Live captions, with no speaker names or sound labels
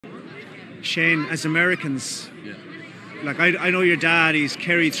Shane, as Americans, Yeah. like I know your dad, he's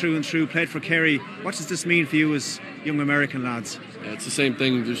Kerry through and through, played for Kerry. What does this mean for you as young American lads? Yeah, it's the same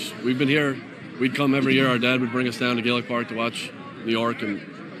thing. We've been here. We'd come every year. Our dad would bring us down to Gaelic Park to watch New York, and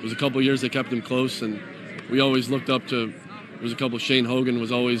it was a couple of years they kept him close, and we always looked up to. There was a couple. Shane Hogan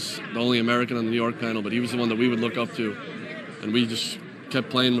was always the only American on the New York panel, but he was the one that we would look up to, and we just kept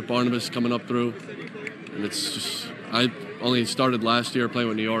playing with Barnabas coming up through, and it's just I only started last year playing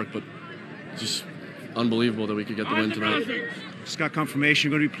with New York, but it's just unbelievable that we could get the win tonight. Just got confirmation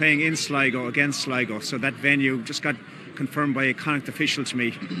you're going to be playing in Sligo against Sligo, so that venue just got confirmed by a Connacht official to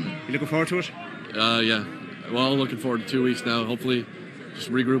me. You looking forward to it? Yeah. Well, looking forward to 2 weeks now. Hopefully,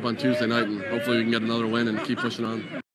 just regroup on Tuesday night, and hopefully we can get another win and keep pushing on.